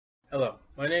Hello,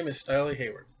 my name is Stylie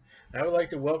Hayward, and I would like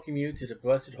to welcome you to the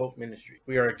Blessed Hope Ministry.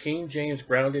 We are a King James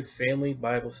grounded family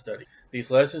Bible study. These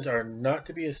lessons are not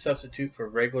to be a substitute for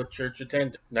regular church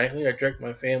attendance. Nightly, I direct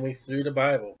my family through the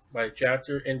Bible by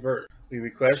chapter and verse. We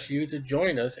request you to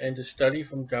join us and to study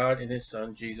from God and His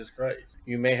Son, Jesus Christ.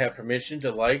 You may have permission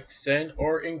to like, send,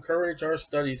 or encourage our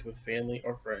studies with family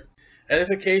or friends.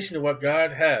 Edification of what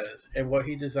God has and what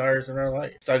He desires in our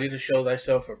life. Study to show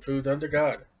thyself approved unto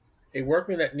God, a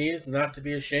workman that needeth not to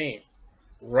be ashamed,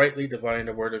 rightly dividing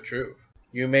the word of truth.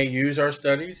 You may use our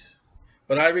studies,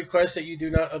 but I request that you do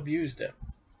not abuse them.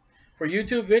 For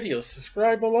YouTube videos,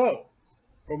 subscribe below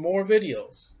for more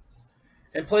videos,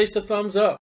 and place the thumbs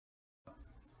up,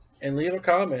 and leave a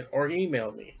comment or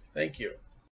email me. Thank you.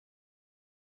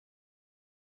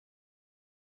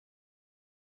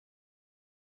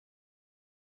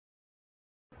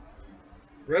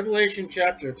 Revelation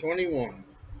chapter 21.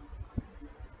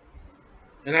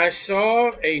 And I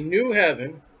saw a new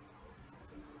heaven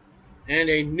and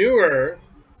a new earth.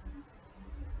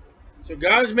 So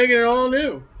God's making it all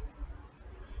new.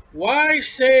 Why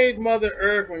save Mother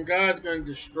Earth when God's going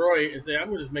to destroy it and say, I'm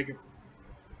going to just make it?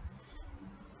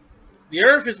 The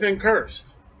earth has been cursed.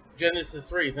 Genesis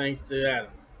 3, thanks to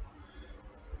Adam.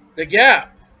 The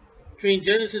gap between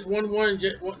Genesis 1:1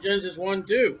 and Genesis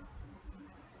 1:2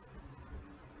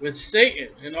 with Satan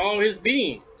and all his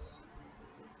beings.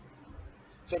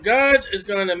 So God is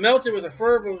going to melt it with a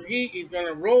fervor of heat. He's going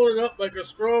to roll it up like a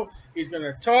scroll. He's going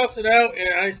to toss it out,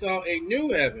 and I saw a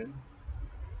new heaven.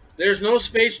 There's no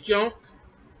space junk.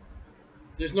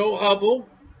 There's no Hubble.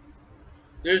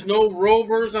 There's no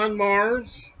rovers on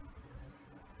Mars.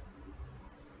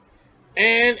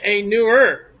 And a new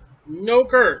earth. No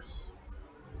curse.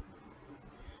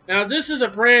 Now this is a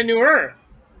brand new earth.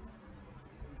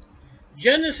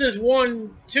 Genesis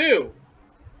 1:2,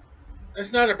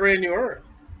 that's not a brand new earth.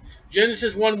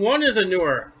 Genesis 1:1 is a new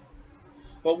earth.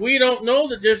 But we don't know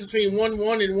the difference between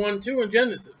 1:1 and 1:2 in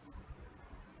Genesis.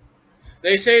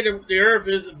 They say the earth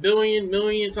is a billion,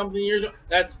 million, something years old.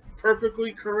 That's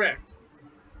perfectly correct.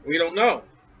 We don't know.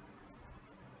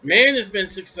 Man has been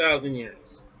 6,000 years.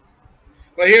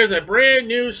 But here's a brand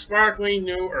new, sparkling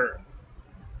new earth.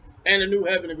 And a new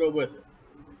heaven to go with it.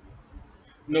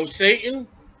 No Satan,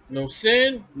 no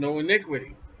sin, no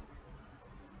iniquity.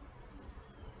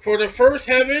 For the first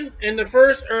heaven and the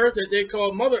first earth that they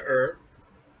call Mother Earth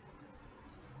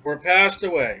were passed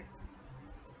away.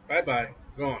 Bye-bye,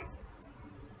 gone.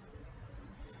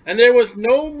 And there was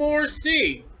no more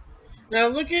sea. Now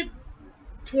look at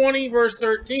 20 verse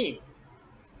 13.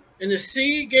 And the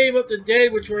sea gave up the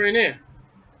dead which were in it.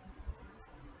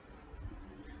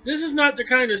 This is not the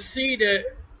kind of sea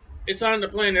that it's on the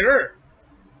planet Earth.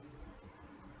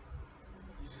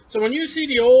 So when you see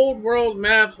the old world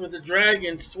maps with the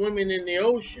dragons swimming in the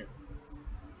ocean,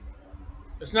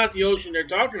 it's not the ocean they're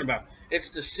talking about. It's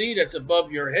the sea that's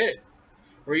above your head,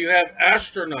 where you have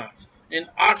astronauts in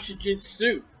oxygen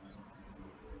suits.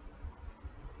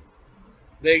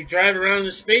 They drive around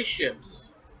in spaceships.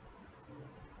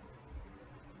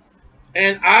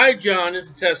 And I, John, is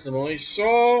the testimony,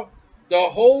 saw the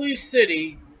holy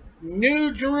city,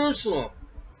 New Jerusalem.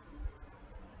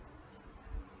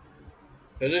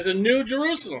 So there's a New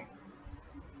Jerusalem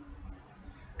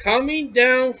coming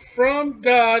down from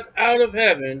God out of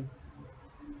heaven,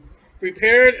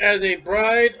 prepared as a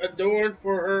bride adorned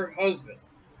for her husband.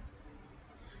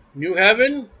 New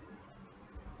heaven,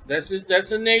 that's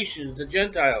the nation, the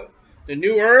Gentiles. The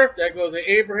new earth, that goes to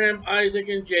Abraham, Isaac,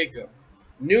 and Jacob.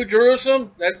 New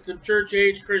Jerusalem, that's the church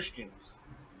age Christians.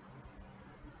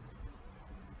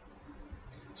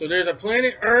 So there's a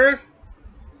planet Earth,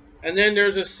 and then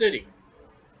there's a city.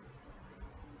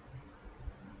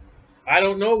 I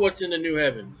don't know what's in the new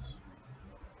heavens.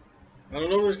 I don't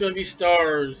know if there's going to be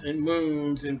stars and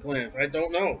moons and planets. I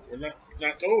don't know. We're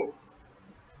not told.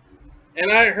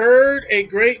 And I heard a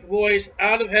great voice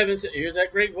out of heaven say, here's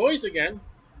that great voice again.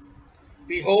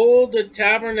 Behold, the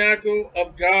tabernacle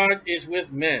of God is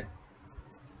with men.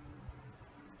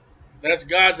 That's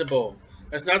God's abode.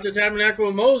 That's not the tabernacle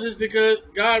of Moses, because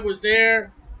God was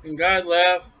there and God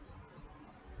left.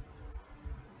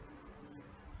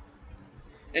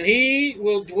 And he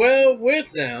will dwell with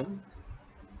them.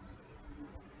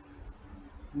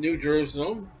 New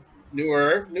Jerusalem, new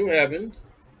earth, new heavens.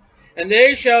 And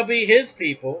they shall be his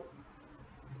people.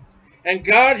 And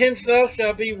God himself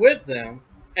shall be with them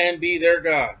and be their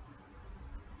God.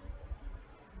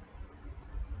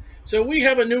 So we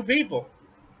have a new people.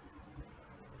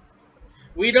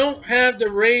 We don't have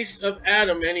the race of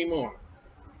Adam anymore.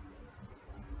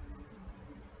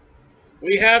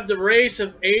 We have the race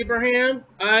of Abraham,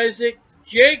 Isaac,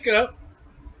 Jacob,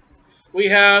 We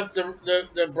have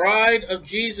the bride of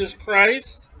Jesus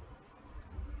Christ.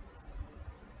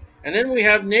 And then we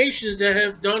have nations that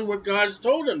have done what God has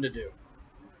told them to do.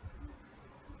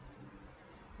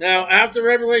 Now, after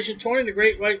Revelation 20, the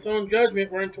great white throne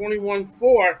judgment, we're in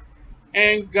 21:4,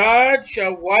 and God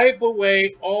shall wipe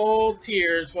away all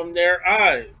tears from their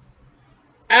eyes.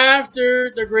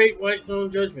 After the great white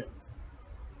throne judgment,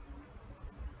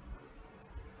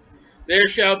 there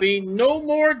shall be no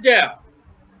more death.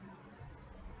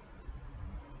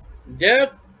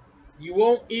 Death, you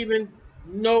won't even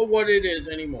know what it is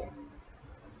anymore.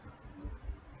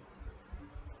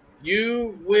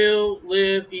 You will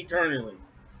live eternally.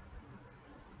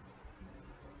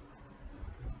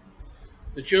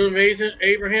 The children of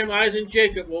Abraham, Isaac, and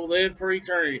Jacob will live for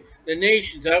eternity. The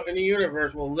nations out in the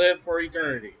universe will live for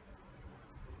eternity.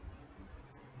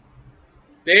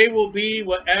 They will be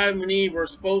what Adam and Eve were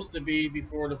supposed to be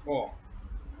before the fall.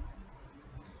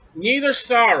 Neither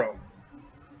sorrow,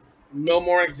 no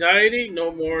more anxiety,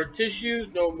 no more tissues,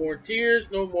 no more tears,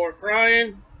 no more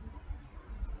crying,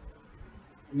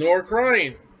 nor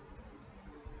crying.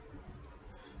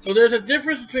 So there's a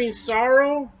difference between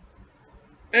sorrow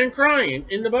and crying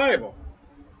in the Bible.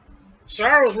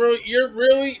 Sorrow is really, you're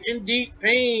really in deep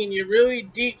pain, you're really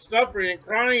deep suffering, and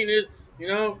crying is,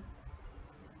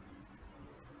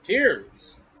 tears.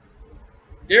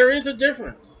 There is a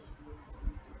difference.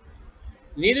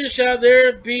 Neither shall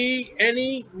there be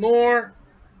any more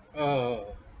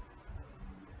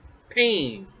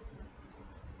pain.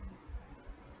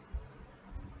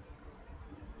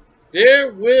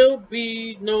 There will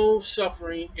be no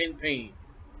suffering and pain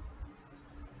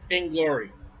in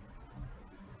glory.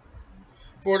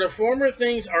 For the former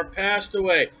things are passed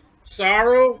away.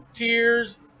 Sorrow,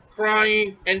 tears,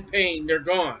 crying, and pain, they're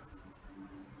gone.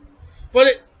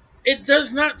 But it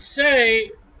does not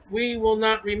say we will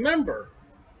not remember.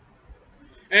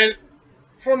 And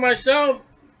for myself,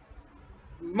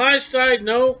 my side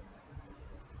note,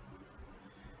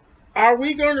 are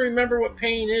we going to remember what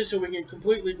pain is so we can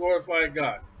completely glorify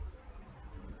God?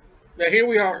 Now here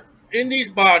we are in these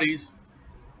bodies.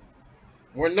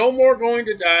 We're no more going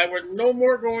to die. We're no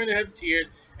more going to have tears.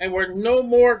 And we're no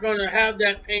more going to have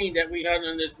that pain that we had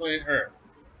on this planet Earth.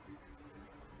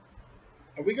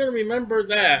 Are we going to remember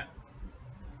that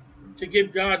to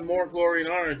give God more glory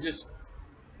and honor? Just,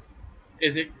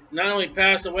 is it not only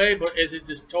passed away, but is it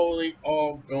just totally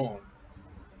all gone?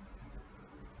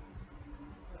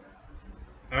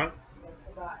 Huh?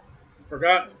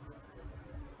 Forgotten.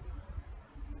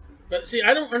 But see,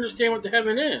 I don't understand what the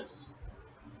heaven is.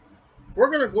 We're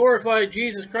going to glorify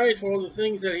Jesus Christ for all the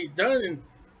things that He's done, and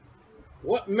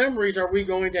what memories are we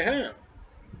going to have?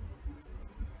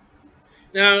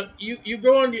 Now, you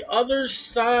go on the other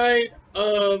side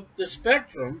of the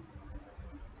spectrum,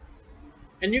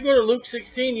 and you go to Luke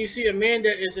 16, you see a man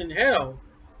that is in hell.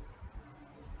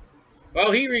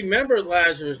 Well, he remembered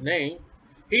Lazarus' name.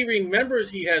 He remembers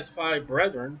he has 5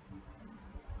 brethren.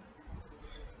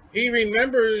 He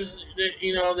remembers that,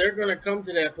 they're going to come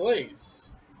to that place.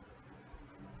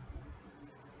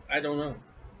 I don't know.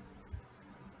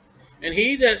 And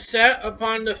he that sat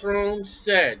upon the throne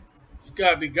said, it's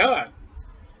got to be God,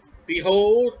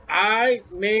 behold, I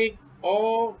make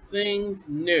all things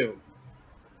new.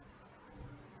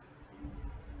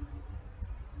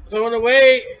 So in a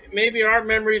way, maybe our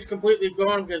memory is completely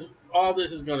gone because all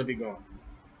this is going to be gone.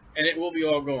 And it will be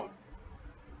all gone.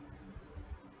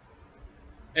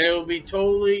 And it will be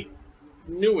totally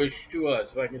newish to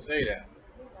us, if I can say that.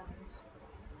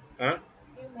 Huh?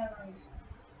 New memories.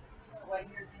 So what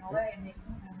you're taking away and make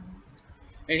new memories.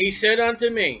 And he said unto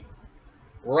me,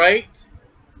 write,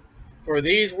 for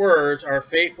these words are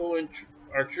faithful and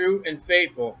are true and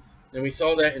faithful. And we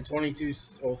saw that in 22.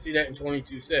 We'll see that in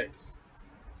 22:6.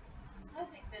 I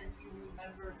think that if you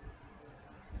remember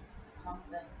some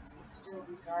things, you'd still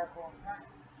be sorrowful and crying.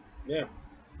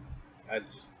 Yeah.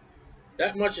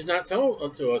 That much is not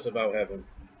told to us about heaven.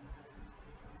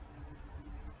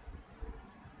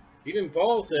 Even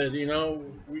Paul said,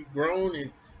 we groan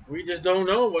and we just don't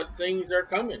know what things are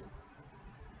coming.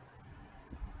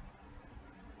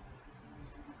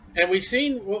 And we've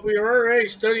seen what we are already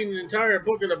studying the entire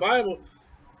book of the Bible.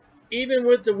 Even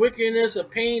with the wickedness of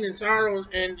pain and sorrow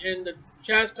and the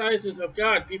chastisements of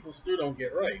God, people still don't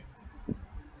get right.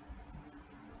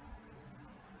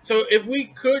 So if we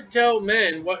could tell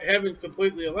men what heaven's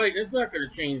completely like, that's not going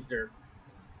to change their.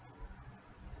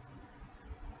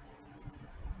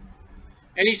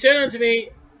 And he said unto me,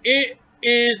 it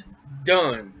is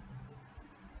done.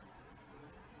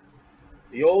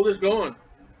 The old is gone.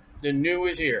 The new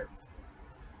is here.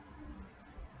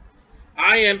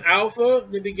 I am Alpha,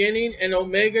 the beginning, and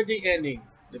Omega, the ending,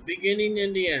 the beginning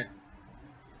and the end.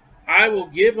 I will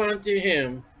give unto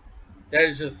him that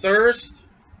is athirst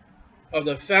of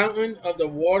the fountain of the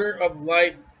water of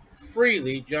life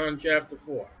freely. John chapter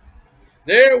 4.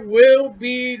 There will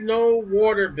be no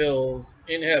water bills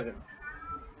in heaven.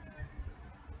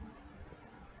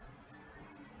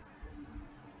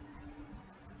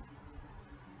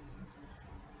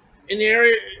 In the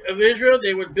area of Israel,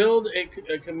 they would build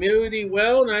a community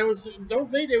well, and I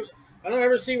don't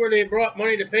ever see where they brought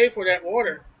money to pay for that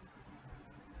water.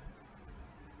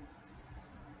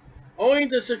 Owing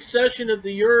the succession of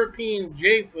the European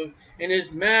Japheth and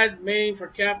his mad main for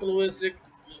capitalistic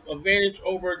advantage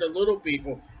over the little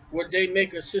people, would they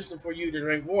make a system for you to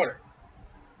drink water?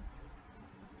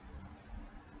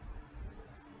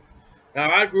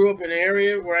 Now, I grew up in an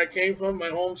area where I came from, my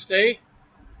home state.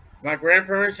 My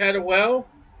grandparents had a well,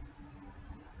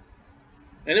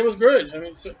 and it was good. I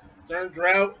mean, during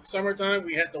drought, summertime,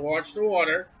 we had to watch the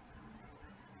water.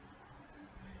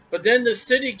 But then the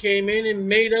city came in and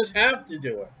made us have to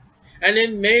do it. And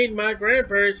then made my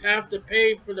grandparents have to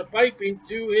pay for the piping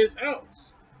to his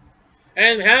house.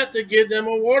 And had to give them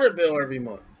a water bill every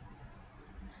month.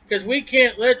 Because we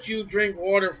can't let you drink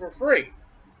water for free.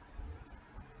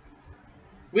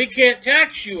 We can't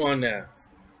tax you on that.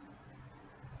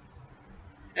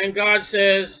 And God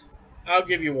says, I'll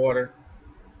give you water.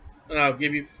 And I'll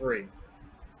give you free.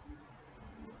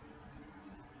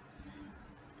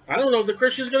 I don't know if the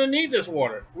Christian's going to need this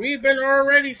water. We've been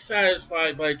already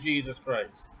satisfied by Jesus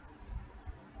Christ.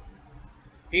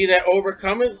 He that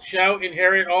overcometh shall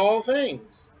inherit all things.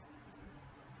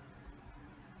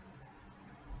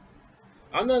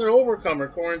 I'm not an overcomer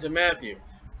according to Matthew.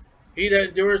 He that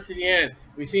endures to the end.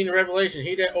 We've seen in Revelation,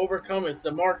 he that overcometh,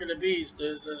 the mark of the beast,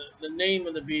 the name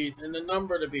of the beast, and the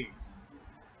number of the beast.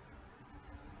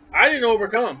 I didn't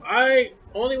overcome.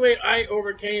 Only way I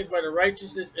overcame is by the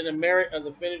righteousness and the merit of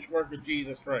the finished work of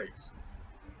Jesus Christ.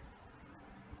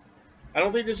 I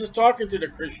don't think this is talking to the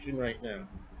Christian right now.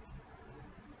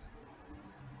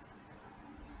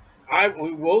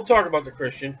 We will talk about the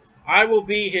Christian. I will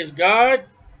be his God,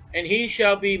 and he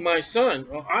shall be my son.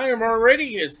 Well, I am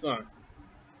already his son.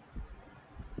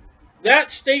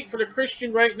 That state for the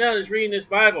Christian right now is reading this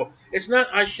Bible. It's not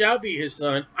I shall be his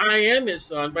son. I am his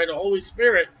son by the Holy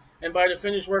Spirit and by the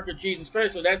finished work of Jesus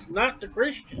Christ. So that's not the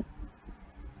Christian.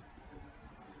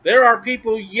 There are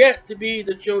people yet to be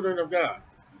the children of God.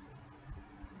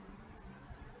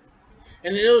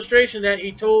 And an illustration that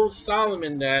he told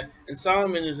Solomon that, and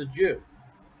Solomon is a Jew.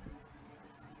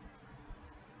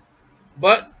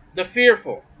 But the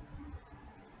fearful.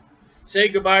 Say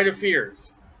goodbye to fears.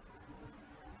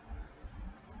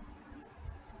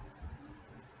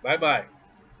 Bye-bye.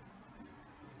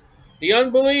 The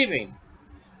unbelieving.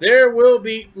 There will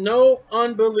be no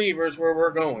unbelievers where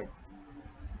we're going.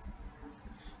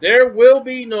 There will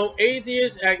be no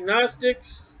atheists,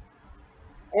 agnostics,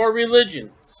 or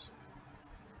religions.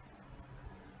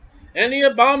 And the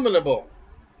abominable.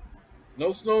 No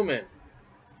snowmen.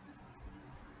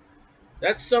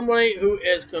 That's somebody who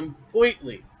is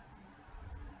completely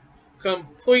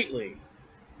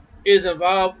is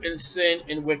involved in sin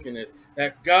and wickedness.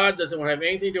 That God doesn't want to have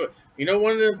anything to do with. You know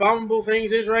one of the abominable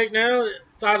things is right now?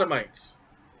 Sodomites.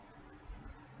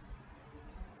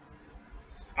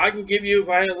 I can give you, if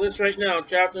I had a list right now,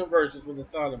 chapter and verses with the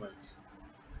Sodomites.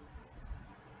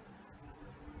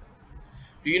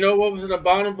 Do you know what was an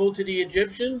abominable to the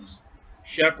Egyptians?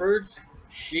 Shepherds,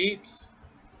 sheep,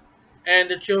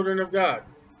 and the children of God.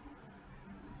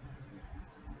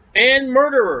 And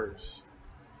murderers.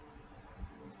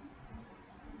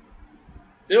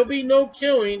 There'll be no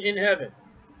killing in heaven.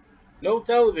 No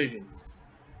televisions.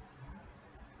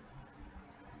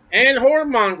 And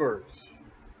whoremongers.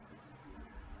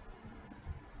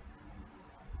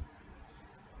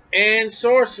 And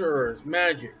sorcerers,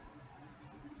 magic.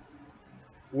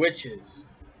 Witches.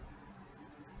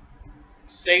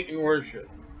 Satan worship.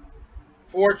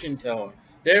 Fortune telling.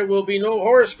 There will be no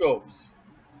horoscopes.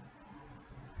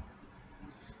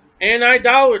 And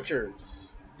idolaters.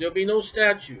 There'll be no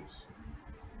statues.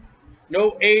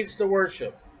 No aids to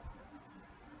worship.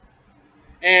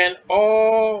 And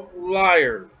all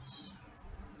liars.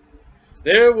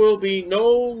 There will be no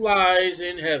lies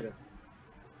in heaven.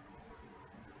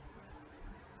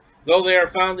 Though they are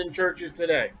found in churches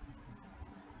today.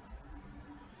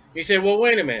 He said, well,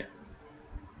 wait a minute.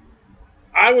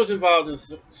 I was involved in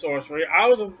sorcery. I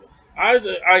was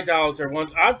an idolater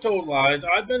once. I've told lies.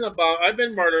 I've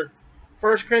been murdered.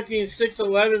 1 Corinthians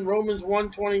 6:11, Romans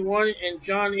 1:21, and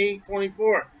John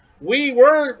 8:24. We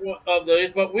were of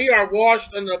those, but we are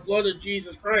washed in the blood of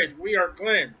Jesus Christ. We are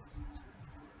cleansed.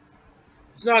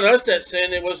 It's not us that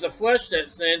sinned, it was the flesh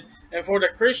that sinned. And for the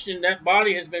Christian, that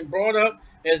body has been brought up,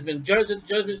 has been judged at the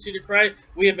judgment seat of Christ.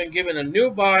 We have been given a new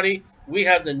body. We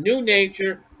have the new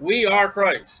nature. We are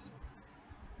Christ.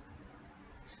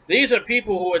 These are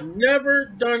people who had never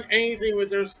done anything with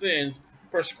their sins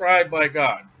prescribed by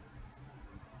God.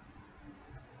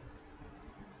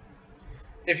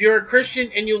 If you're a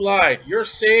Christian and you lied, you're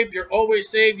saved, you're always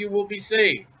saved, you will be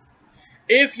saved.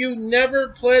 If you never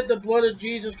pled the blood of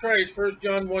Jesus Christ, 1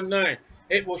 John 1:9,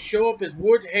 it will show up as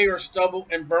wood, hay, or stubble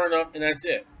and burn up, and that's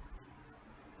it.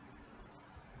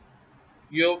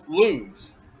 You'll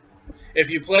lose. If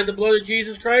you pled the blood of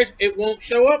Jesus Christ, it won't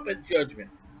show up at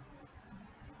judgment.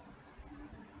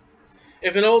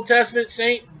 If an Old Testament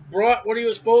saint brought what he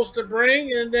was supposed to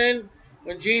bring, and then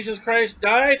when Jesus Christ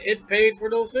died, it paid for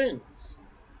those sins.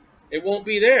 It won't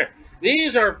be there.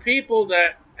 These are people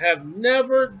that have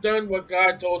never done what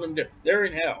God told them to do. They're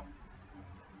in hell.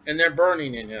 And they're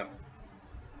burning in hell.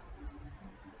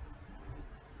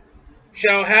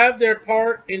 Shall have their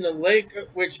part in the lake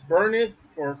which burneth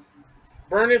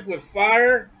with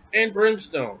fire and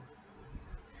brimstone,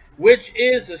 which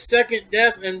is the second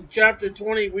death. In chapter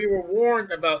 20, we were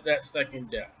warned about that second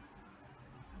death.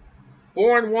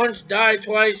 Born once, die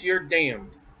twice, you're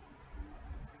damned.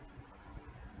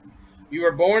 You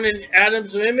were born in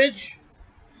Adam's image.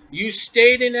 You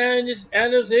stayed in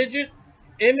Adam's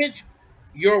image.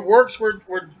 Your works were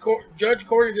judged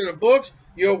according to the books.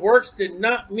 Your works did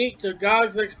not meet to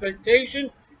God's expectation,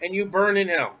 and you burn in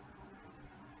hell.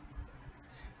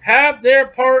 Have their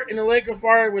part in the lake of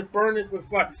fire which burneth with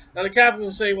fire. Now the Catholics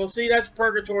will say, well, see, that's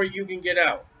purgatory. You can get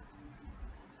out.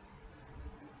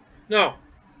 No.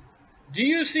 Do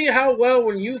you see how well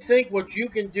when you think what you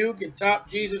can do can top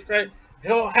Jesus Christ?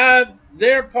 He'll have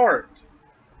their part.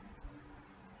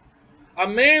 A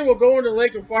man will go into the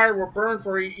lake of fire, will burn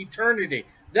for eternity.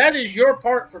 That is your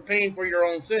part for paying for your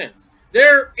own sins.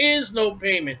 There is no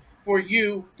payment for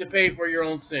you to pay for your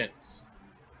own sins.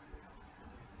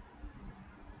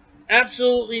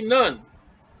 Absolutely none.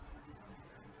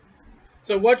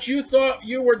 So what you thought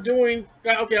you were doing,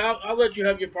 okay, I'll let you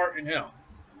have your part in hell.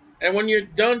 And when you're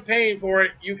done paying for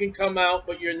it, you can come out,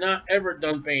 but you're not ever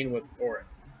done paying for it.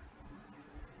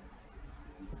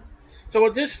 So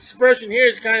with this expression here,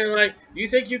 it's kind of like, you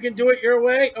think you can do it your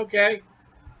way? Okay.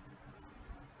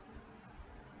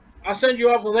 I'll send you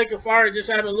off the lake of fire just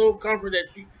having a little comfort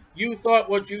that you thought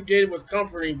what you did was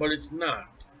comforting, but it's not.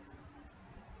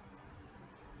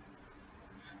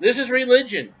 This is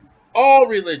religion. All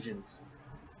religions.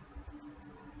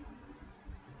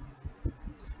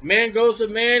 Man goes to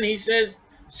man, he says,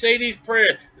 say these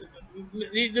prayers,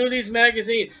 do these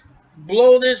magazines,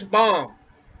 blow this bomb,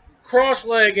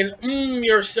 cross-leg and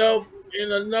yourself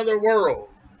in another world.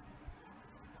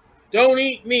 Don't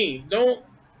eat me. Don't.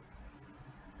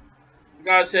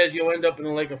 God says you'll end up in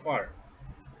the lake of fire.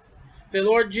 Say,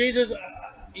 Lord Jesus,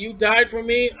 you died for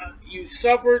me. You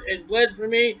suffered and bled for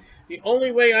me. The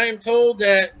only way I am told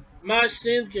that my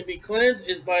sins can be cleansed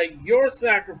is by your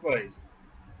sacrifice.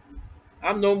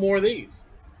 I'm no more of these.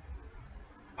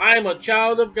 I am a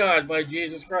child of God by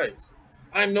Jesus Christ.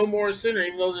 I am no more a sinner,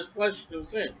 even though this flesh still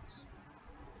sins.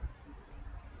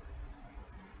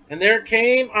 And there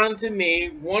came unto me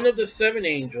one of the seven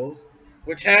angels,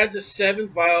 which had the seven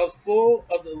vials full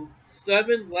of the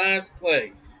seven last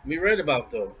plagues. We read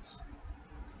about those.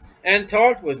 And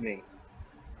talked with me,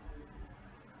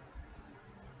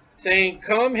 saying,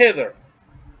 Come hither.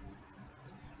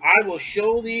 I will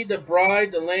show thee the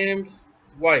bride, the Lamb's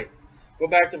wife. Go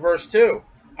back to verse 2.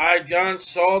 I, John,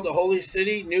 saw the holy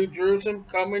city, New Jerusalem,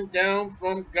 coming down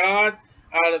from God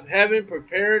out of heaven,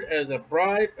 prepared as a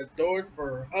bride adored for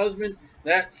her husband.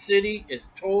 That city is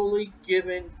totally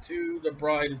given to the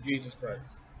bride of Jesus Christ.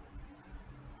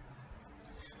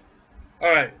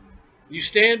 All right. You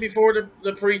stand before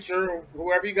the preacher, or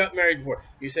whoever you got married for.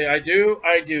 You say, I do,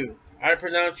 I do. I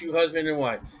pronounce you husband and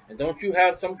wife. And don't you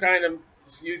have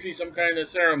usually some kind of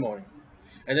ceremony?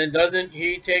 And then doesn't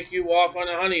he take you off on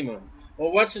a honeymoon?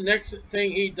 Well, what's the next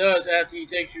thing he does after he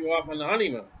takes you off on the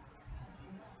honeymoon?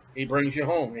 He brings you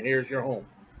home, and here's your home.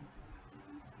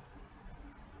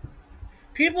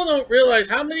 People don't realize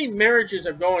how many marriages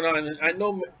are going on. And I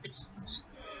know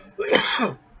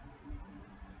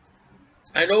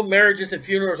I know marriages and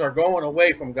funerals are going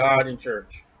away from God and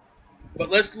church. But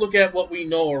let's look at what we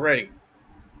know already.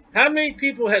 How many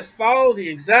people has followed the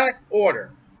exact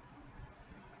order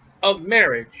of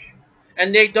marriage,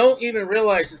 and they don't even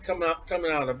realize it's coming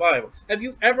out of the Bible? Have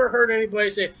you ever heard anybody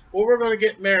say, well, we're going to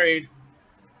get married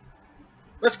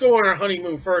Let's go on our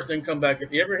honeymoon first, then come back.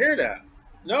 If you ever hear that,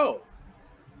 no.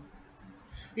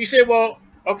 You say, well,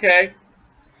 okay.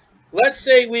 Let's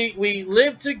say we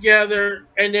live together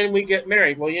and then we get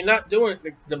married. Well, you're not doing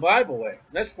it the Bible way.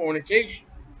 That's fornication.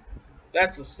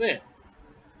 That's a sin.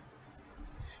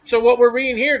 So what we're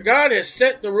reading here, God has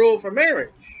set the rule for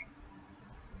marriage.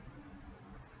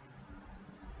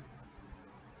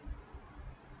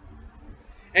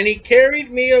 And he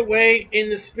carried me away in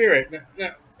the spirit.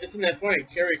 Now isn't that funny?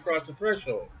 Carry across the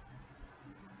threshold.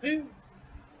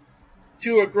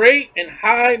 To a great and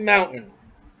high mountain.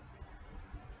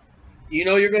 You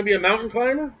know you're going to be a mountain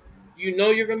climber? You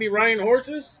know you're going to be riding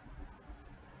horses?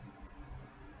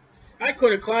 I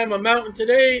couldn't climb a mountain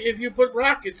today if you put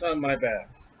rockets on my back.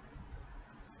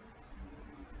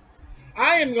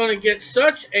 I am going to get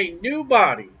such a new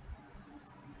body.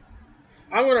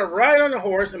 I'm going to ride on a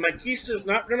horse and my keister's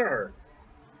not going to hurt.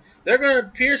 They're going to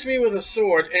pierce me with a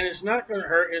sword and it's not going to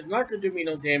hurt. It's not going to do me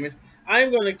no damage. I'm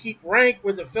going to keep rank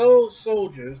with the fellow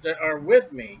soldiers that are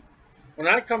with me when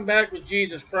I come back with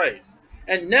Jesus Christ.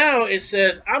 And now it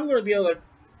says I'm going to be able to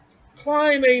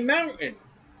climb a mountain.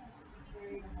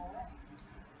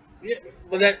 Yeah,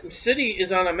 but that city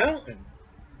is on a mountain.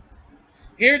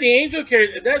 Here the angel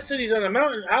carried, if that city's on a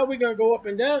mountain, how are we going to go up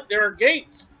and down? There are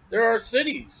gates. There are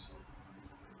cities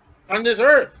on this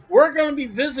earth. We're going to be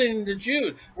visiting the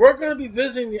Jews. We're going to be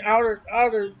visiting the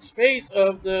outer space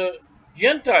of the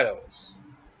Gentiles.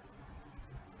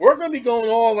 We're going to be going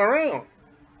all around.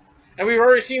 And we've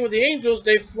already seen with the angels,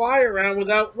 they fly around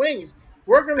without wings.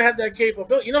 We're going to have that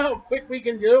capability. You know how quick we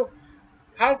can do?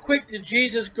 How quick did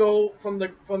Jesus go from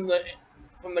the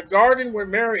garden where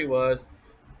Mary was,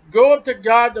 go up to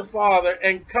God the Father,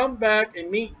 and come back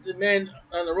and meet the men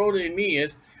on the road to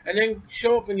Emmaus, and then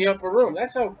show up in the upper room?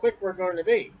 That's how quick we're going to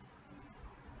be.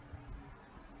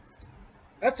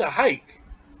 That's a hike.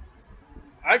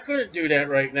 I couldn't do that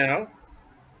right now.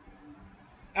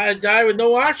 I'd die with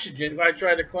no oxygen if I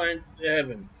tried to climb the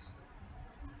heavens.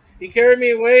 He carried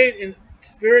me away in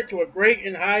spirit to a great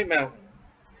and high mountain,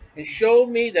 and showed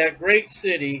me that great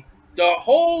city, the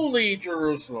holy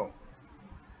Jerusalem.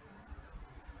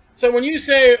 So when you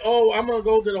say, oh, I'm going to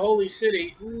go to the holy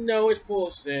city, no, it's full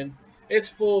of sin. It's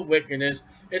full of wickedness.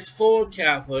 It's full of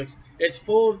Catholics. It's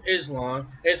full of Islam.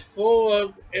 It's full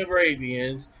of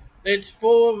Arabians. It's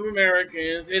full of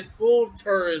Americans. It's full of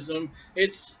tourism.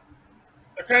 It's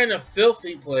a kind of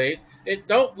filthy place. It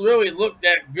don't really look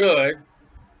that good.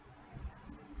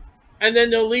 And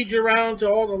then they'll lead you around to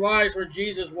all the lies where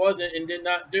Jesus wasn't and did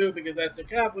not do, because that's the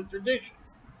Catholic tradition.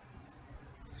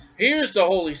 Here's the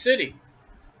holy city.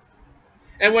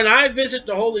 And when I visit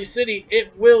the holy city,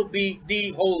 it will be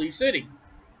the holy city.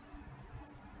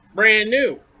 Brand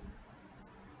new.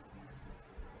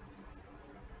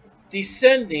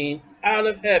 Descending out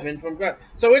of heaven from God.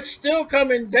 So it's still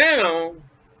coming down,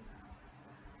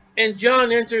 and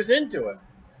John enters into it.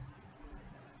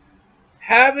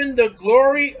 Having the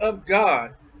glory of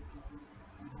God.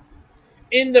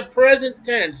 In the present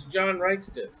tense, John writes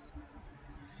this.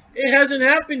 It hasn't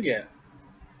happened yet.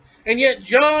 And yet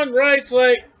John writes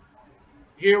like,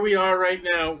 here we are right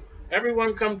now.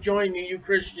 Everyone come join me, you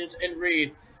Christians, and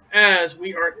read as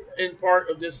we are in part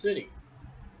of this city.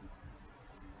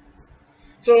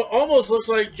 So it almost looks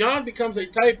like John becomes a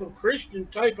type of Christian,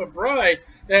 type of bride,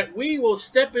 that we will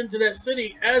step into that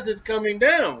city as it's coming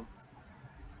down.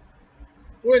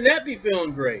 Wouldn't that be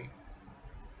feeling great?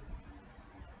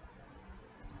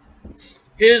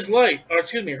 His light, or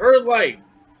excuse me, her light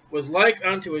was like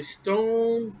unto a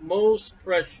stone most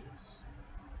precious.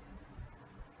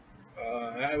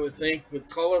 I would think with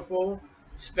colorful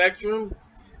spectrum,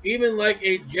 even like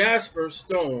a jasper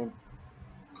stone,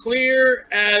 clear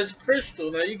as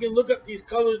crystal. Now you can look up these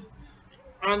colors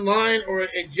online or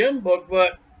a gem book,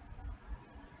 but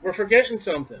we're forgetting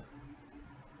something.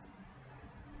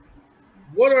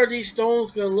 What are these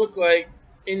stones going to look like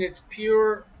in its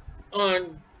pure,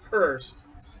 uncursed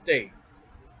state?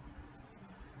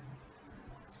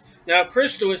 Now,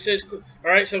 crystal, it says, all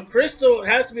right, so crystal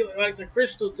has to be like the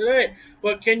crystal today.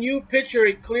 But can you picture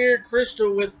a clear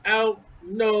crystal without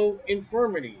no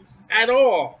infirmities at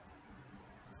all?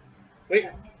 Wait,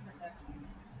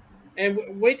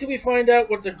 and wait till we find out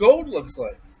what the gold looks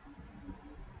like.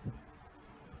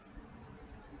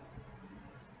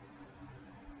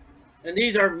 And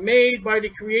these are made by the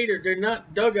Creator. They're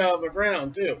not dug out of the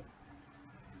ground, too.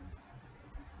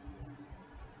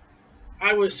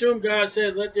 I would assume God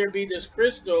said, let there be this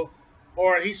crystal,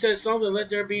 or he said something, let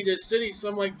there be this city,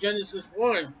 something like Genesis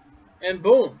 1, and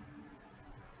boom.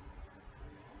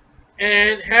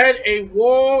 And had a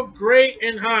wall great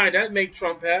and high. That'd make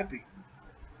Trump happy.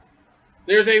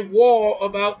 There's a wall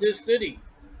about this city.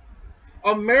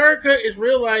 America is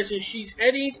realizing she's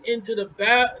heading into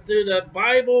the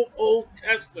Bible Old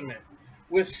Testament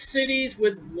with cities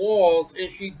with walls, and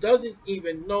she doesn't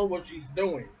even know what she's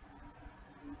doing.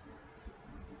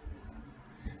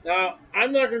 Now,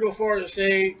 I'm not going to go far to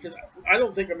say, because I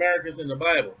don't think America's in the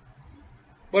Bible.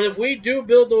 But if we do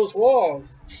build those walls,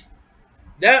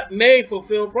 that may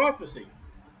fulfill prophecy.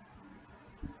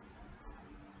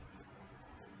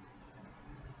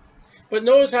 But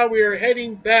notice how we are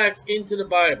heading back into the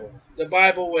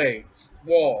Bible ways,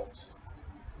 walls.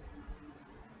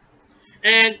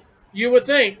 And you would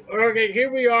think, okay,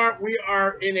 here we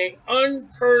are in an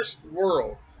uncursed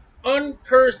world.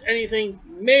 Uncursed anything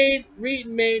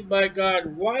remade by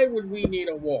God. Why would we need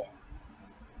a wall?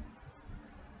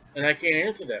 And I can't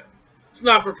answer that. It's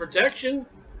not for protection.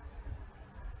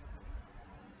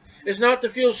 It's not to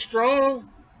feel strong.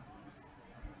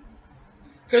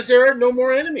 Because there are no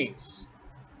more enemies.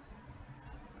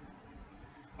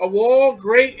 A wall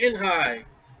great and high,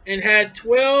 and had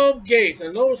 12 gates.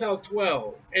 And notice how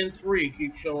 12 and 3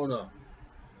 keep showing up.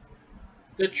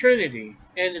 The Trinity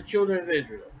and the children of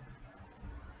Israel.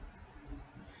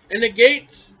 And the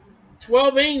gates,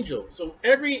 12 angels. So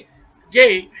every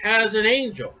gate has an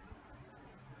angel.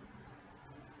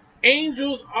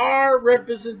 Angels are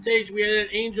representation. We had an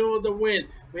angel of the wind.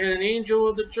 We had an angel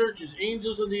of the churches.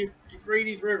 Angels of the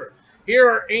Euphrates River. Here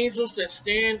are angels that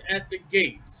stand at the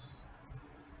gates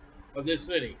of this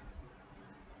city.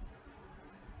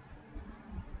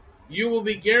 You will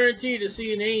be guaranteed to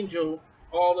see an angel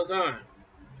all the time.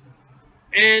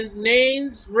 And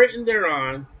names written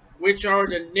thereon, which are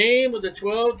the name of the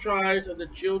 12 tribes of the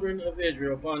children of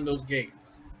Israel upon those gates.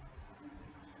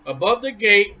 Above the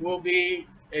gate will be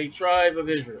a tribe of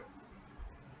Israel.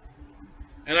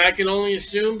 And I can only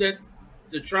assume that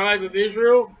the tribe of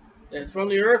Israel that's from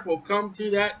the earth will come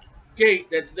to that gate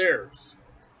that's theirs.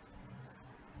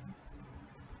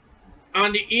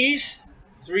 On the east,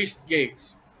 3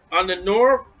 gates. On the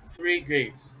north, 3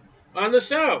 gates. On the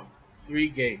south, 3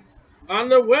 gates. On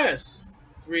the west,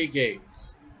 3 gates.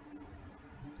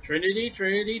 Trinity,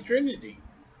 Trinity, Trinity.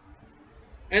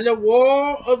 And the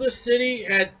wall of the city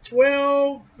had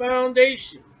 12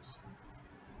 foundations.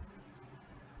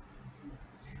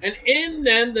 And in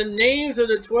them the names of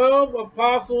the 12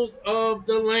 apostles of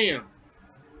the Lamb.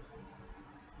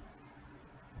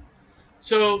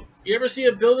 So, you ever see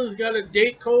a building that's got a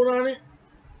date code on it?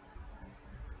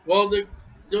 Well,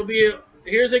 there'll be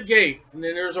here's a gate, and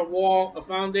then there's a wall, a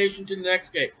foundation to the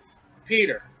next gate.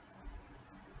 Peter.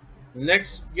 The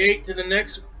next gate to the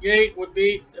next gate would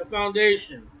be a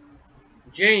foundation.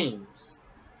 James.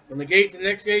 From the gate to the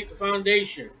next gate, the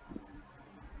foundation.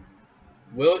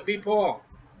 Will it be Paul?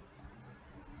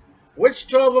 Which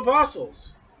 12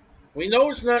 apostles? We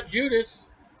know it's not Judas.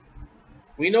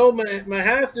 We know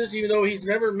Matthias, even though he's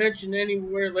never mentioned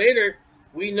anywhere later,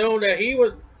 we know that he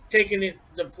was taking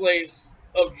the place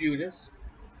of Judas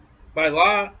by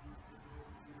lot.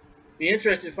 Be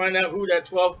interested to find out who that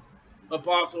 12th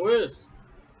apostle is.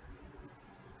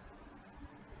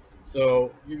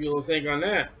 So, give you a little think on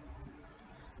that.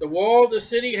 The wall of the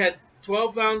city had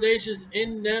 12 foundations,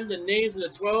 in them the names of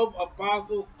the 12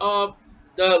 apostles of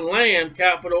the Lamb,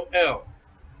 capital L.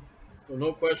 So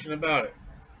no question about it.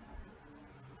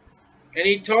 And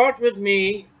he talked with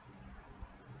me,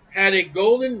 had a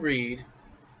golden reed,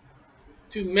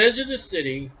 to measure the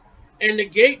city, and the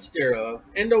gates thereof,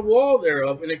 and the wall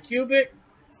thereof, in a cubit.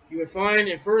 You would find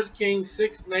in 1 Kings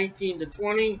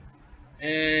 6:19-20,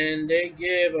 and they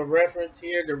give a reference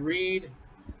here to read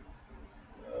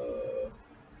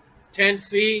 10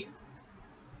 feet.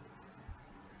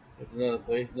 There's another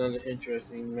place, another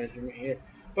interesting measurement here.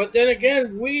 But then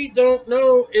again, we don't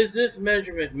know, is this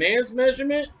measurement man's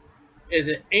measurement? Is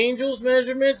it angels'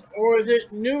 measurements? Or is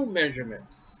it new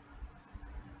measurements?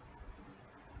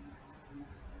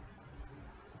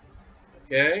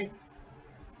 Okay.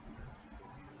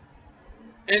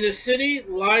 And the city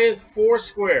lieth 4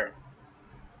 square,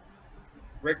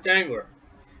 rectangular.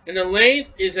 And the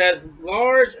length is as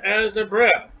large as the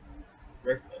breadth,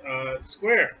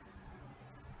 square.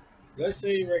 Did I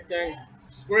say rectangle?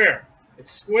 Square.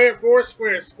 It's square, 4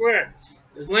 square, square.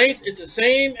 The length, it's the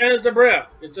same as the breadth.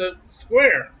 It's a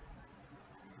square.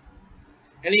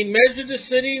 And he measured the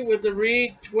city with the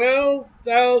reed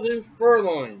 12,000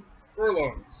 furlongs.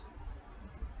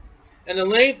 And the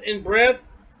length and breadth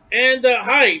and the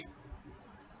height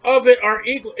of it are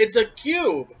equal. It's a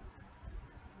cube.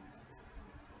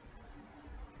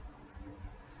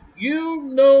 You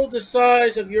know the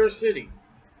size of your city.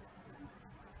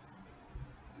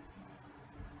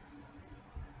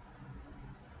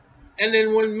 And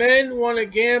then when men want to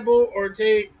gamble or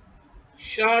take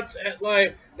shots at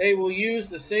life, they will use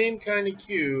the same kind of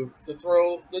cube to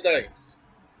throw the dice.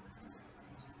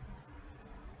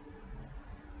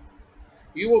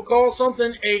 You will call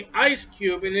something a ice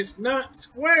cube, and it's not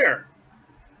square.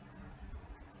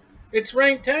 It's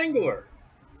rectangular.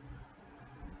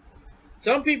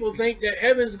 Some people think that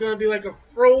heaven's going to be like a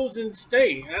frozen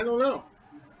state. I don't know.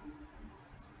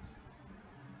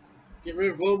 Get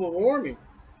rid of global warming.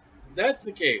 If that's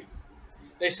the case.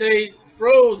 They say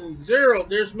frozen, zero.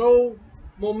 There's no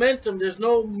momentum. There's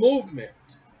no movement.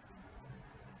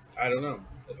 I don't know.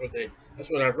 That's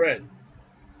what I've read.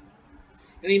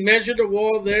 And he measured the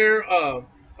wall there of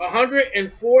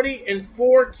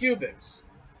 144 cubits.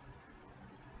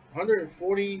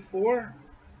 144?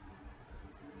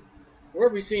 Where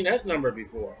have we seen that number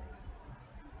before?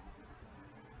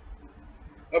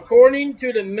 According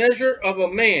to the measure of a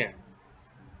man.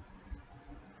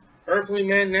 Earthly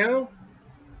man now?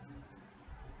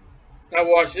 Now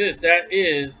watch this. That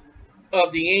is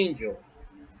of the angel.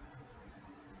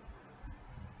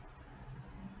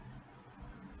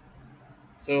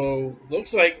 So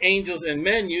looks like angels and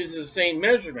men use the same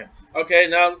measurement. Okay,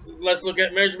 now let's look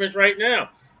at measurements right now.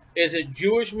 Is it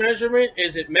Jewish measurement?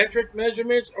 Is it metric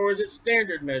measurements? Or is it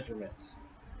standard measurements?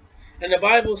 And the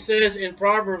Bible says in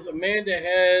Proverbs, a man that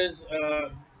has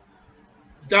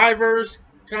diverse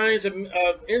kinds of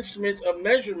instruments of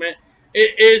measurement,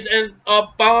 it is an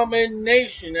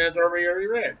abomination, as I already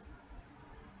read.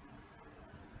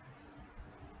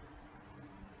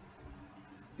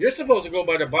 You're supposed to go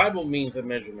by the Bible means of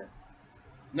measurement,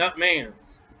 not man's.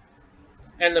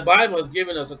 And the Bible has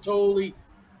given us a totally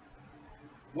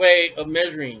way of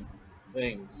measuring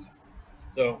things.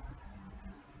 So,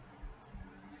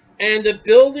 and the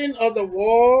building of the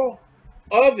wall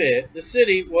of it, the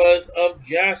city, was of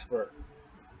jasper.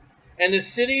 And the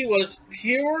city was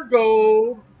pure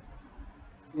gold,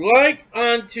 like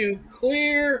unto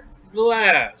clear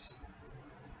glass.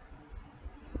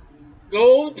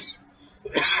 Gold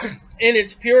in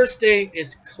its pure state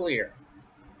is clear.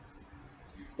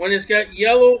 When it's got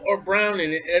yellow or brown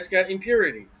in it, it's got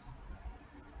impurities.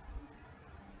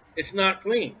 It's not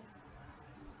clean.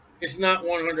 It's not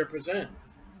 100%.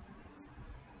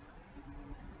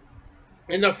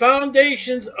 And the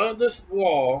foundations of this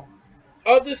wall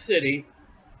of the city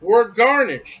were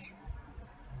garnished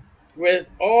with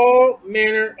all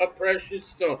manner of precious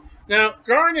stone. Now,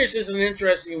 garnish is an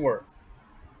interesting word.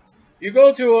 You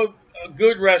go to a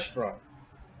good restaurant,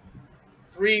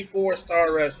 3-4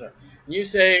 star restaurant, and you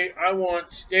say, I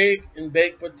want steak and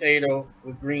baked potato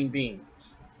with green beans.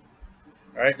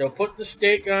 All right, they'll put the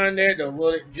steak on there, they'll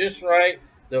put it just right,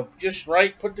 they'll just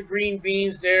right put the green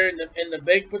beans there and the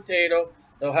baked potato.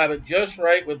 They'll have it just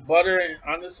right with butter and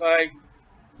on the side,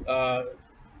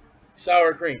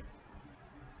 sour cream.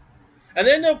 And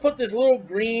then they'll put this little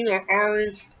green or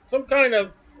orange, some kind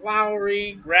of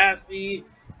flowery, grassy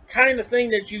kind of thing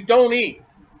that you don't eat.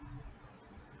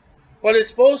 But it's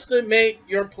supposed to make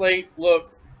your plate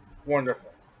look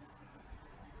wonderful.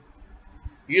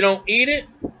 You don't eat it.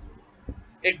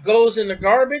 It goes in the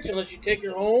garbage unless you take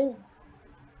it home.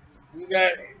 You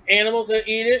got animals that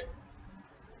eat it.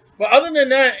 But other than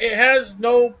that, it has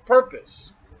no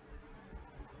purpose.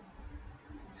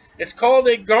 It's called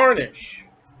a garnish.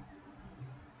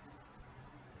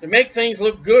 To make things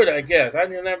look good, I guess.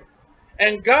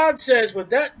 And God says, with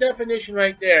that definition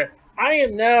right there, I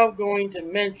am now going to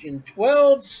mention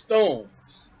 12 stones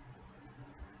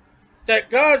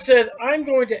that God says I'm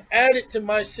going to add it to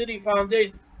my city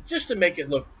foundation just to make it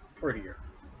look prettier.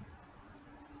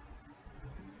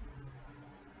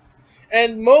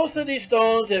 And most of these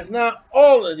stones, if not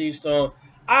all of these stones,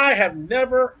 I have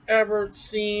never ever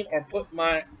seen or put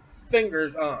my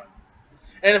fingers on.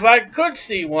 And if I could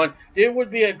see one, it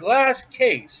would be a glass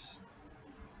case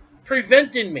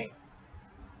preventing me.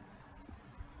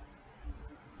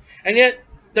 And yet,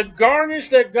 the garnish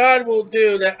that God will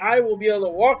do, that I will be able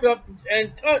to walk up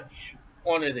and touch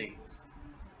one of these.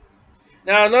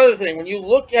 Now, another thing, when you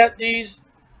look at these,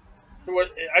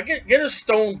 I get a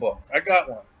stone book. I got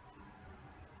one.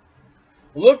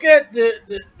 Look at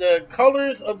the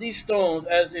colors of these stones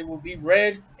as they will be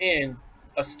read in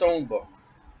a stone book.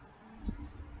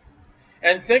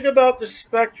 And think about the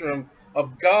spectrum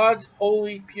of God's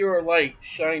holy, pure light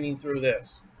shining through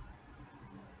this.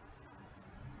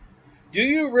 Do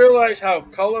you realize how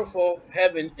colorful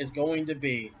heaven is going to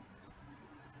be?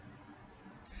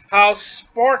 How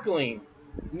sparkling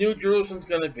New Jerusalem's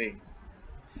going to be?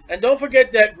 And don't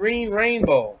forget that green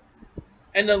rainbow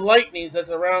and the lightnings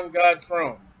that's around God's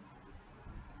throne.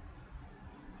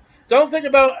 Don't think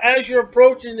about as you're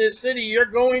approaching this city, you're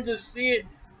going to see it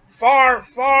far,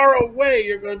 far away.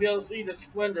 You're going to be able to see the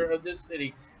splendor of this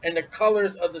city and the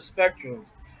colors of the spectrum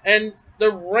and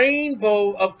the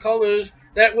rainbow of colors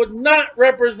that would not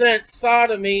represent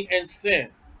sodomy and sin.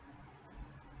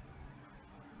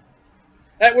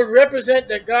 That would represent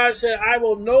that God said, I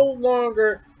will no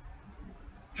longer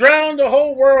drown the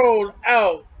whole world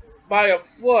out by a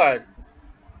flood.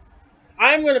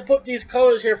 I'm going to put these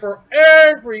colors here for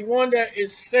everyone that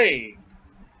is saved.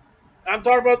 I'm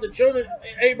talking about the children of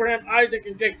Abraham, Isaac,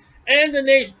 and Jacob, and the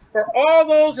nation. For all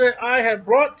those that I have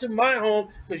brought to my home,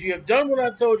 because you have done what I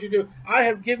told you to do, I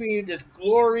have given you this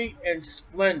glory and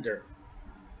splendor.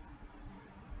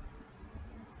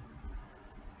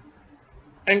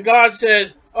 And God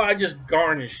says, oh, I just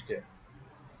garnished it.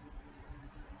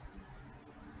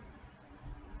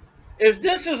 If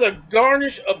this is a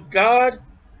garnish of God,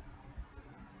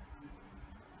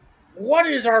 what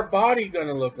is our body going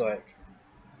to look like?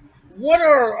 What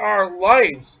are our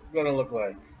lives going to look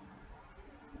like?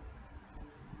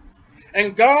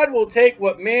 And God will take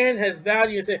what man has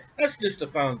valued and say, that's just the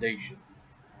foundation.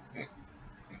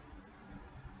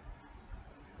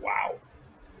 Wow.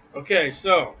 Okay,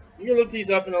 so you can look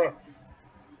these up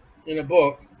in a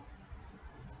book.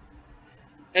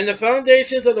 And the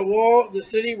foundations of the wall of the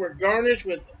city were garnished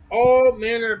with all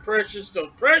manner of precious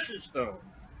stone. Precious stone.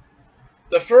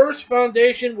 The first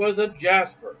foundation was of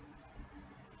jasper.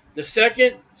 The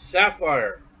second,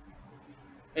 sapphire.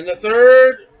 And the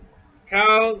third,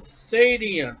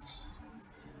 chalcedonians.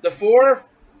 The fourth,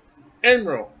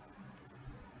 emerald.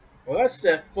 Well, that's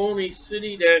that phony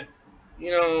city that,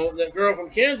 that girl from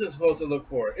Kansas is supposed to look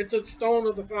for. It's a stone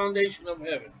of the foundation of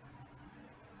heaven.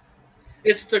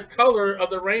 It's the color of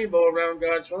the rainbow around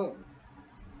God's throne.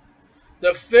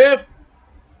 The fifth,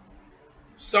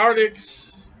 sardonyx.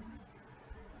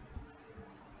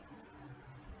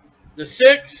 The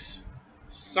sixth,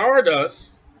 sardus.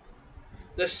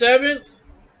 The seventh,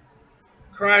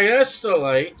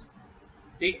 crysolite.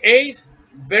 The eighth,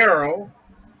 beryl.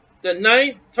 The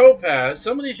ninth, topaz.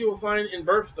 Some of these you will find in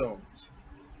birthstones.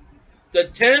 The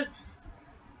 10th,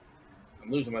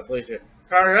 I'm losing my place here,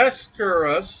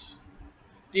 chiaroscurus.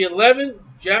 The 11th,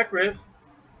 jacinth.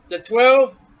 The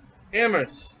 12th,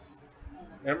 amethyst.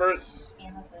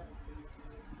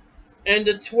 And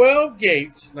the 12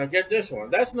 gates, now get this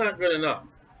one, that's not good enough.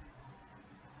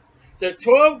 The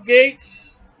 12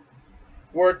 gates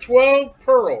were 12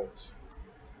 pearls.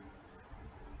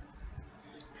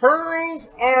 Pearls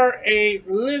are a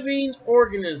living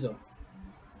organism.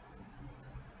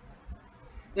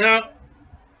 Now,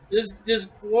 these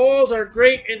walls are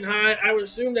great and high. I would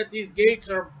assume that these gates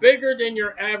are bigger than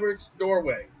your average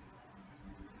doorway.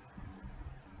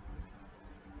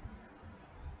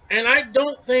 And I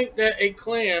don't think that a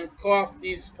clam coughed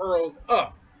these pearls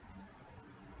up.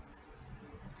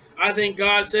 I think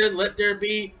God said, let there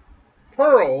be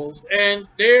pearls, and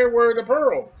there were the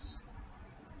pearls.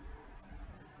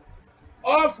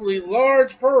 Awfully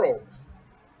large pearls.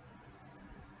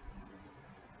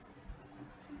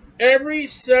 Every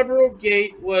several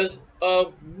gate was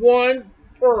of one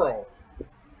pearl.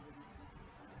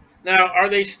 Now, are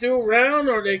they still round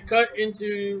or are they cut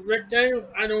into rectangles?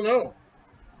 I don't know.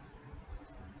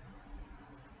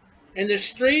 And the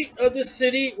street of the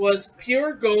city was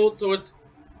pure gold, so it's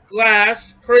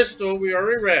glass, crystal, we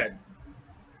already read.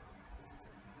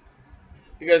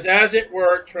 Because as it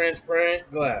were,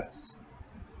 transparent glass.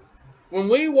 When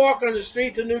we walk on the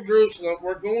streets of New Jerusalem,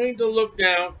 we're going to look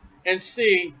down and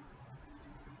see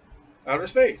outer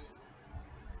space.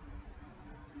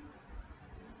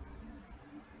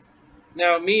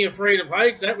 Now, me afraid of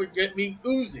heights, that would get me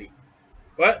oozy.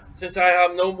 But since I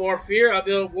have no more fear, I'll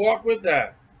be able to walk with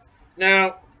that.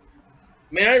 Now,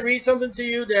 may I read something to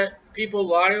you that people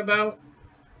lie about?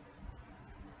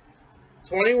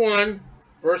 21,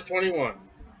 verse 21.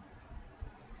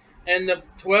 And the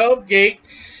 12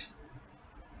 gates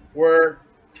were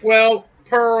 12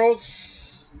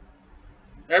 pearls.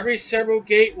 Every several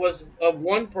gate was of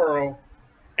one pearl.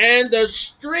 And the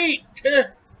street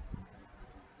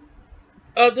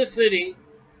of the city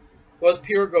was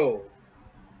pure gold.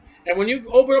 And when you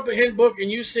open up a hymn book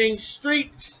and you sing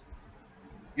streets,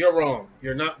 you're wrong.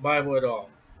 You're not Bible at all.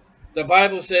 The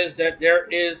Bible says that there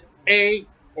is a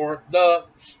or the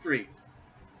street.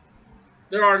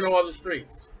 There are no other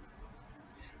streets.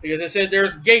 Because it said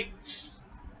there's gates.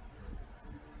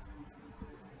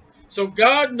 So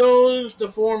God knows the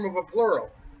form of a plural.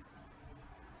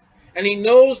 And He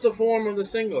knows the form of the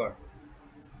singular.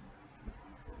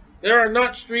 There are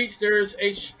not streets, there is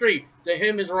a street. The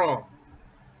hymn is wrong.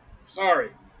 Sorry.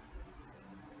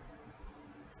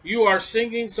 You are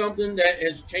singing something that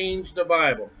has changed the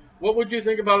Bible. What would you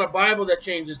think about a Bible that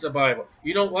changes the Bible?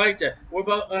 You don't like that. What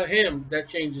about a hymn that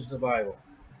changes the Bible?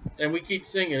 And we keep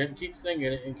singing it, and keep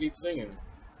singing it, and keep singing it.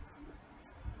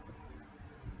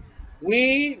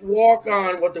 We walk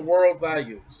on what the world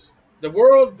values. The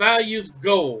world values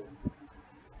gold,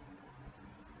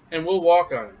 and we'll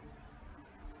walk on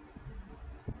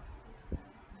it.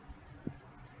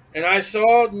 And I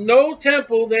saw no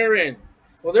temple therein.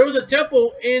 Well, there was a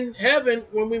temple in heaven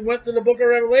when we went to the book of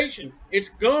Revelation. It's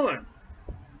gone.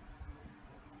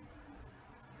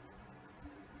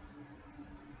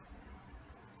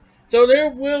 So there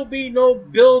will be no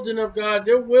building of God.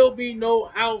 There will be no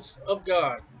house of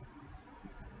God.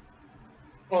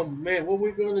 Oh man, what are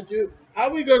we going to do? How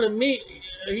are we going to meet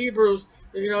Hebrews,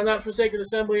 not forsaken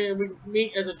assembly, and we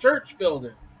meet as a church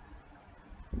building?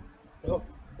 Oh,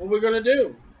 what are we going to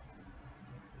do?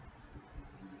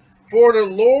 For the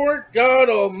Lord God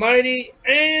Almighty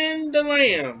and the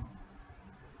Lamb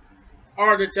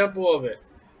are the temple of it.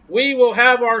 We will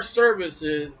have our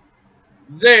services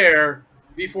there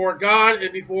before God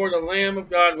and before the Lamb of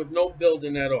God with no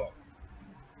building at all.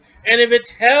 And if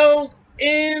it's held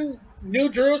in New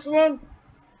Jerusalem,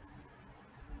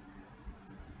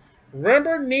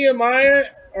 remember Nehemiah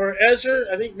or Ezra,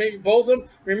 I think maybe both of them,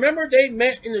 remember they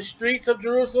met in the streets of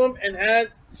Jerusalem and had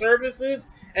services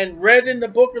and read in the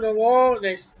book of the law, and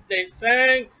they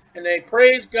sang and they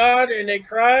praised God and they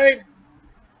cried?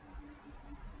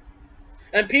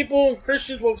 And people and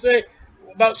Christians will say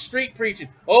about street preaching,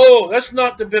 oh, that's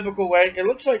not the biblical way. It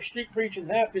looks like street preaching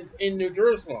happens in New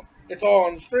Jerusalem. It's all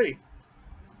on the street.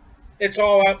 It's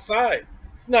all outside.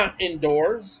 It's not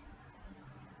indoors.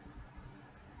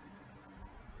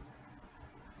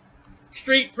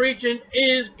 Street preaching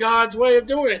is God's way of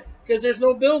doing it because there's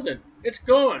no building. It's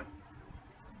gone.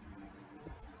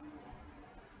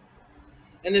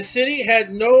 And the city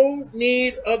had no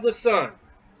need of the sun.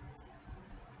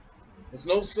 There's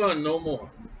no sun no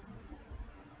more.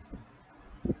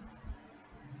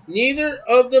 Neither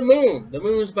of the moon. The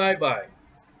moon's bye-bye.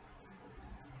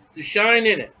 To shine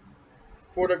in it.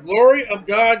 For the glory of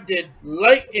God did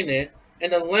light in it,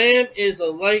 and the Lamb is the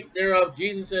light thereof.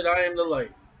 Jesus said, I am the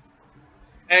light.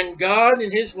 And God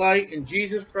in his light, and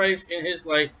Jesus Christ in his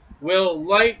light, will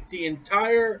light the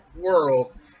entire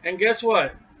world. And guess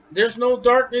what? There's no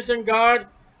darkness in God.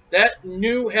 That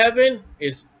new heaven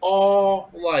is all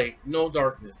light. No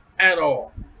darkness at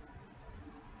all.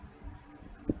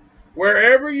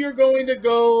 Wherever you're going to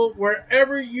go,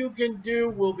 wherever you can do,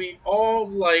 will be all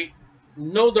light,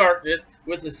 no darkness,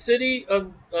 with the city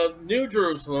of New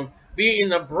Jerusalem being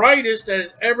the brightest that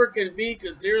it ever can be,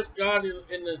 because there's God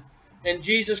in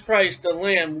Jesus Christ, the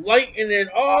Lamb, lighting it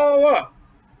all up.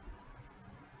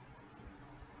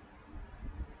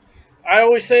 I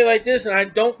always say like this, and I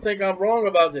don't think I'm wrong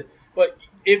about this, but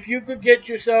if you could get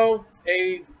yourself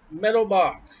a metal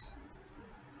box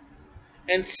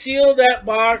and seal that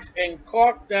box and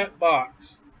caulk that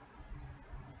box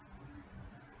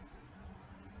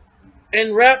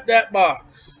and wrap that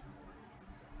box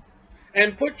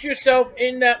and put yourself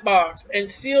in that box and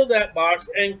seal that box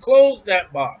and close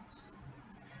that box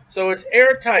so it's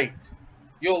airtight,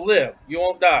 you'll live, you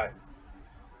won't die.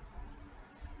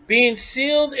 Being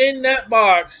sealed in that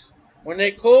box, when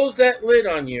they close that lid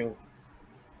on you,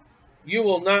 you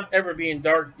will not ever be in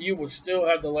dark. You will still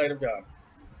have the light of God.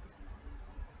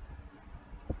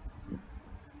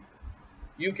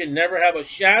 You can never have a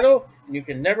shadow, and you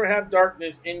can never have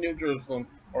darkness in New Jerusalem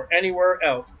or anywhere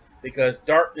else, because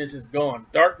darkness is gone.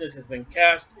 Darkness has been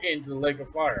cast into the lake of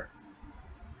fire.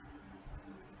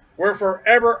 We're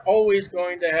forever always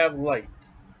going to have light.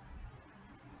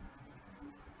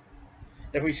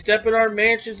 If we step in our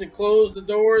mansions and close the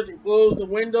doors and close the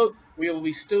windows, we will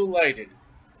be still lighted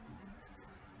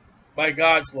by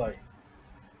God's light.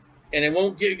 And it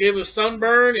won't give us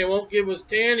sunburn, it won't give us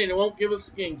tan, and it won't give us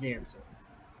skin cancer.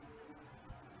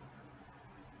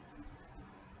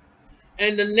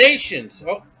 And the nations,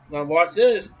 oh, now watch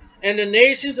this, and the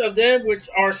nations of them which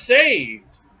are saved.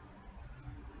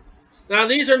 Now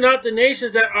these are not the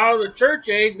nations that are of the church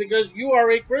age, because you are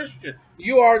a Christian.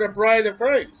 You are the bride of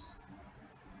Christ.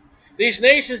 These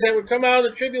nations that would come out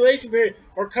of the tribulation period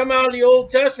or come out of the Old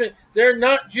Testament, they're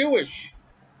not Jewish.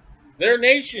 They're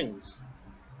nations.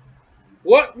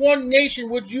 What one nation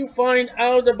would you find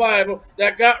out of the Bible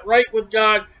that got right with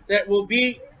God, that will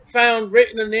be found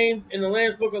written a name in the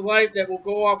Lamb's Book of Life, that will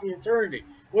go off in eternity?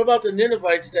 What about the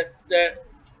Ninevites that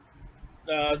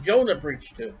Jonah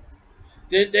preached to?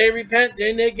 Did they repent?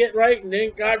 Didn't they get right? And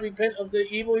didn't God repent of the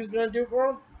evil he's going to do for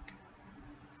them?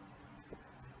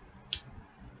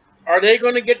 Are they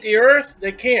going to get the earth?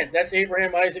 They can't. That's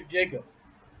Abraham, Isaac, Jacob.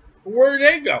 Where did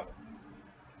they go?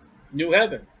 New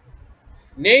heaven.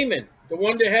 Naaman, the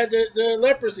one that had the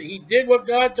leprosy, he did what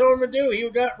God told him to do. He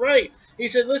got right. He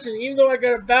said, listen, even though I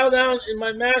got to bow down in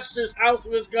my master's house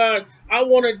of his God, I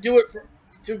want to do it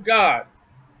to God.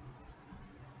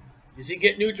 Does he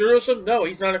get New Jerusalem? No,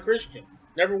 he's not a Christian.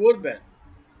 Never would have been.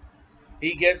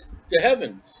 He gets the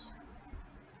heavens.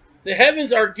 The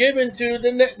heavens are given to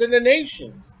the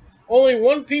nations. Only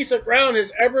one piece of ground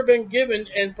has ever been given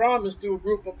and promised to a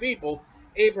group of people,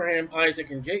 Abraham,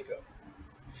 Isaac, and Jacob.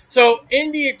 So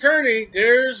in the eternity,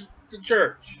 there's the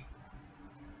church,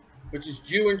 which is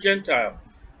Jew and Gentile.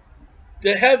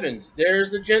 The heavens,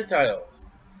 there's the Gentiles.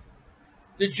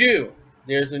 The Jew,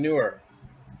 there's the new earth.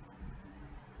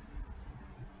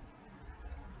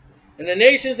 And the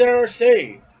nations that are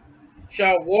saved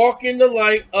shall walk in the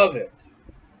light of it.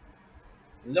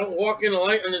 And don't walk in the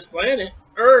light on this planet,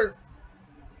 earth.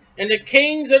 And the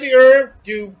kings of the earth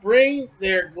do bring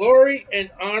their glory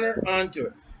and honor unto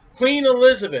it. Queen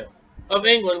Elizabeth of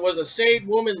England was a saved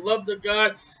woman, loved of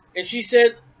God, and she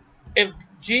said if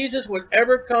Jesus would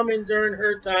ever come in during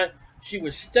her time, she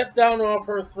would step down off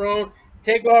her throne,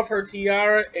 take off her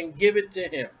tiara, and give it to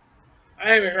him.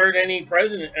 I haven't heard any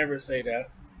president ever say that.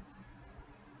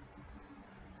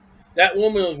 That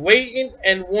woman was waiting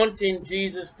and wanting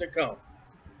Jesus to come.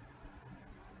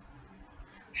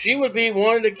 She would be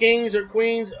one of the kings or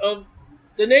queens of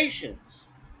the nations.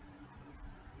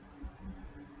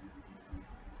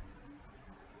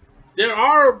 There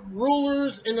are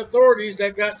rulers and authorities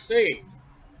that got saved,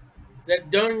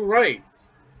 that done right.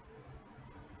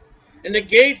 And the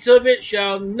gates of it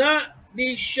shall not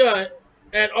be shut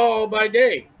at all by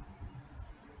day.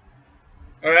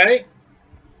 All right?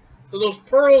 So those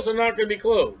pearls are not going to be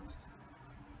closed.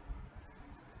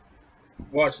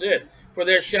 Watch this. For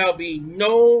there shall be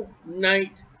no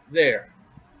night there.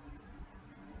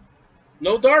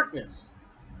 No darkness.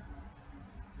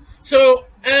 So,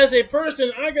 as a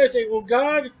person, I got to say, well,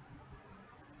 God,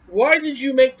 why did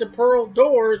you make the pearl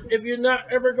doors if you're not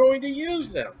ever going to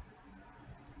use them?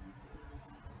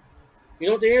 You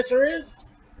know what the answer is?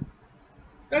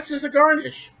 That's just a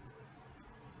garnish.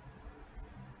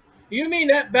 You mean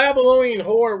that Babylonian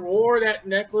whore wore that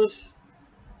necklace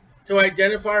to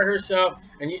identify herself,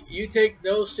 and you take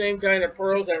those same kind of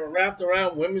pearls that were wrapped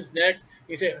around women's necks,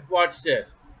 you say, watch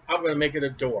this, I'm going to make it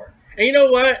a door. And you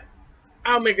know what?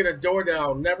 I'll make it a door that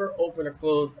I'll never open or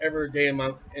close every day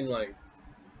in life.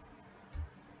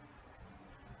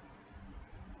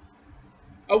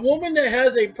 A woman that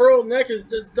has a pearl necklace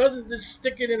doesn't just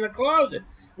stick it in a closet.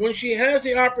 When she has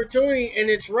the opportunity and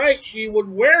it's right, she would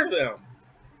wear them.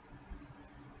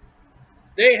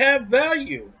 They have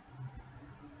value.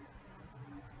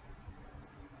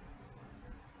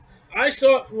 I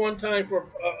saw it for one time for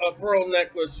a pearl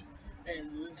necklace,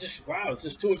 and just, wow, it's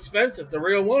just too expensive, the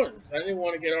real ones. I didn't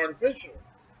want to get artificial.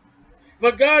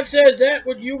 But God says that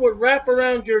what you would wrap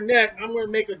around your neck, I'm going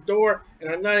to make a door, and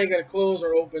I'm not even going to close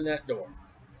or open that door.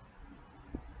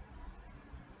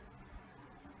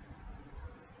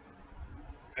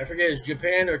 I forget, it's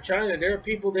Japan or China. There are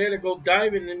people there that go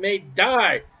diving and may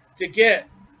die to get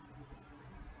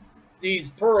these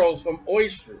pearls from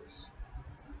oysters.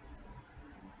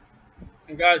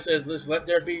 And God says, let's let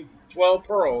there be 12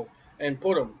 pearls and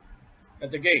put them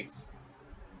at the gates.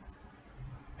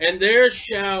 And they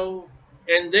shall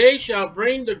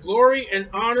bring the glory and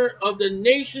honor of the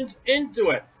nations into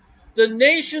it. The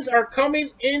nations are coming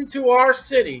into our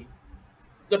city,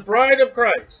 the bride of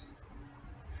Christ.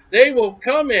 They will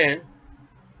come in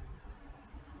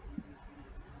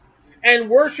and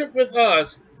worship with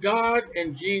us God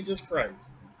and Jesus Christ.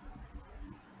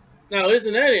 Now,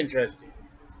 isn't that interesting?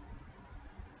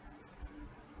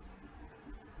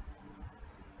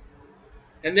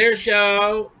 And there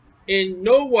shall in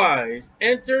no wise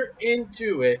enter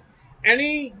into it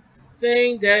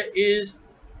anything that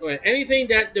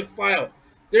defiled.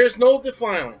 There's no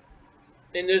defiling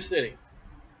in this city.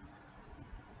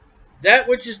 That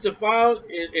which is defiled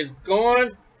is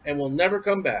gone and will never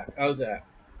come back. How's that?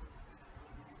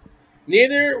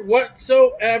 Neither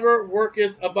whatsoever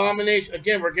worketh abomination.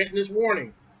 Again, we're getting this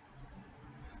warning.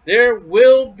 There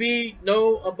will be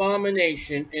no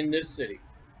abomination in this city.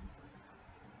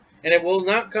 And it will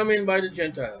not come in by the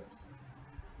Gentiles.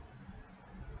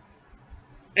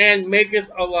 And maketh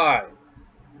a lie.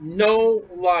 No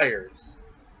liars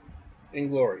in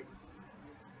glory.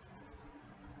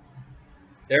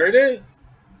 There it is.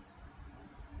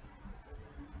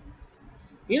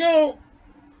 You know,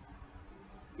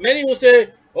 many will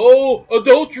say, oh,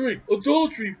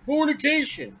 adultery,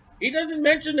 fornication. He doesn't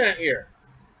mention that here.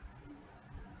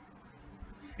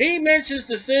 He mentions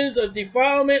the sins of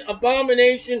defilement,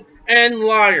 abomination, and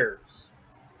liars.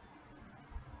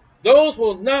 Those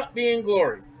will not be in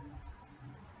glory.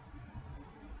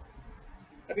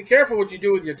 Now be careful what you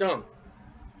do with your tongue.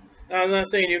 Now, I'm not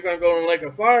saying you're going to go in like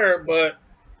a fire, but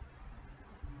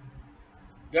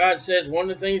God says one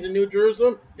of the things in New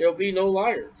Jerusalem, there'll be no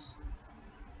liars.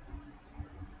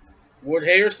 Wood,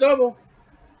 hay, or stubble.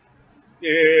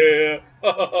 Yeah.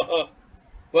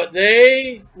 But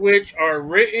they which are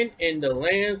written in the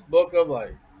Lamb's book of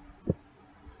life.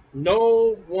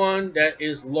 No one that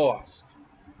is lost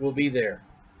will be there.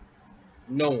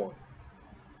 No one.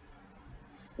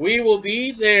 We will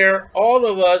be there, all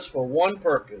of us, for one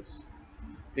purpose.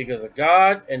 Because of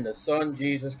God and the Son,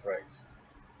 Jesus Christ.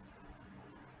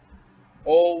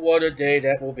 Oh, what a day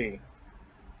that will be.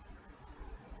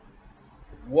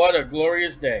 What a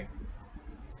glorious day.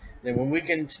 And when we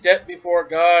can step before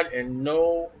God and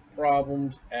no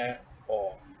problems at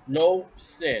all. No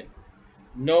sin.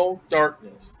 No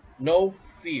darkness. No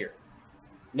fear.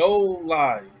 No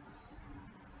lies.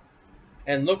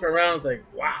 And look around and say,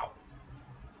 wow.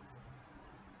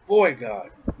 Boy, God,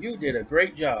 you did a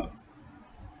great job.